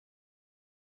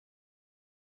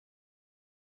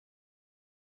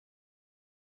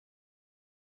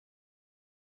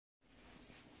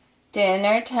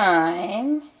Dinner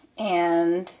time.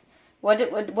 And what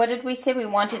did we say? We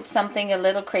wanted something a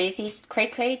little crazy,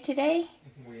 cray today?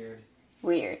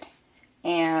 Weird.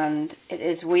 And it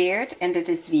is weird, and it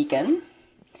is vegan,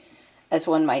 as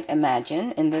one might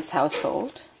imagine, in this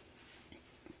household,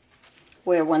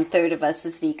 where 1/3 of us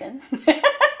is vegan.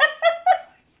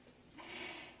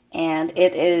 And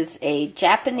it is a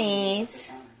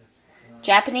Japanese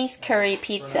curry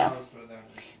pizza.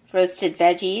 Roasted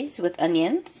veggies with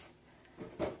onions.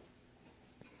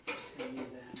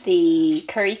 The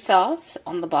curry sauce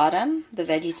on the bottom, the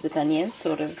veggies with onions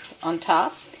sort of on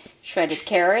top, shredded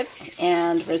carrots,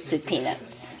 and roasted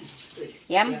peanuts.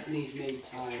 Yum.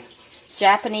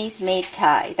 Japanese made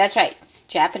Thai. That's right.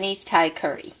 Japanese Thai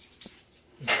curry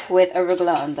with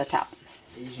arugula on the top.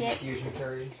 Asian fusion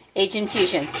curry. Asian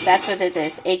fusion. That's what it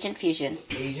is. Asian fusion.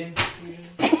 Asian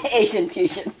fusion? Asian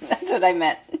fusion. That's what I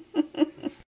meant.